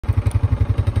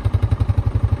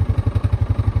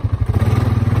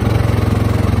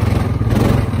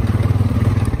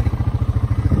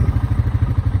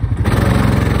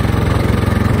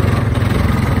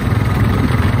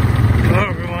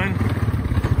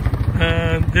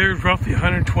There's roughly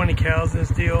 120 cows in this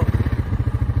deal.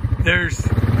 There's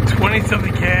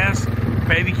 20-something calves,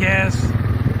 baby calves.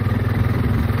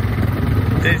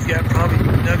 Then he's got probably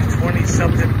another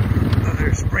 20-something of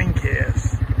their spring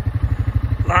calves.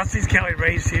 Lots of these cattle are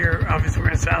raised here. Obviously,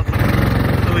 we're in South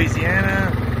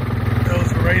Louisiana.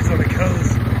 Those were raised on the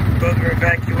coast. Both were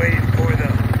evacuated for the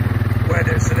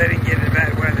weather, so they didn't get into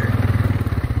bad weather.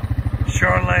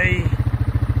 Charolais.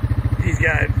 He's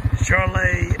got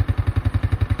Charolais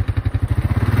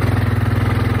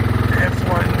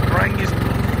F1 Brangus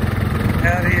bull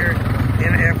out here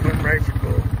in F1 Rayford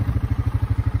bull.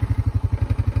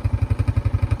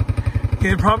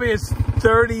 Okay, probably has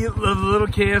 30 little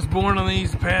calves born on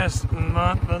these past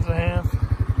month and a half.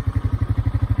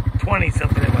 20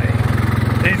 something anyway.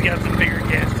 Then he's got some bigger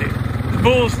calves too. The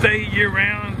bulls stay year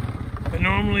round, but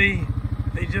normally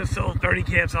they just sold 30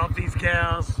 calves off these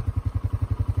cows.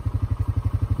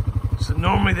 So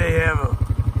normally they have a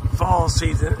fall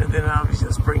season and then obviously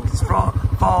a spring,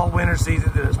 fall, winter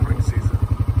season, then a spring season.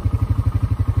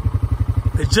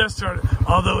 They just started,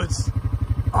 although it's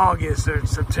August or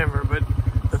September, but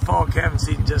the fall calving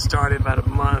season just started about a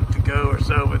month ago or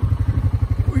so. But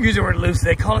we use the word loose.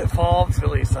 They call it fall. It's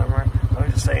really summer.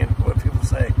 I'm just saying what people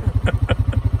say.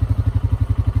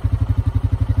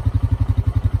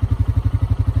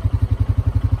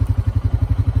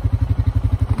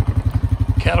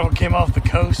 Cattle came off the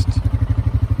coast.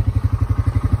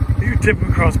 These are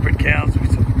typical crossbred cows.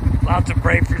 There's lots of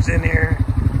Brayfords in here,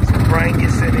 some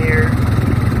Brangus in here.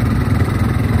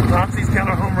 Lots of these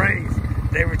cattle are home raised.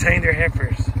 They retain their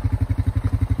heifers.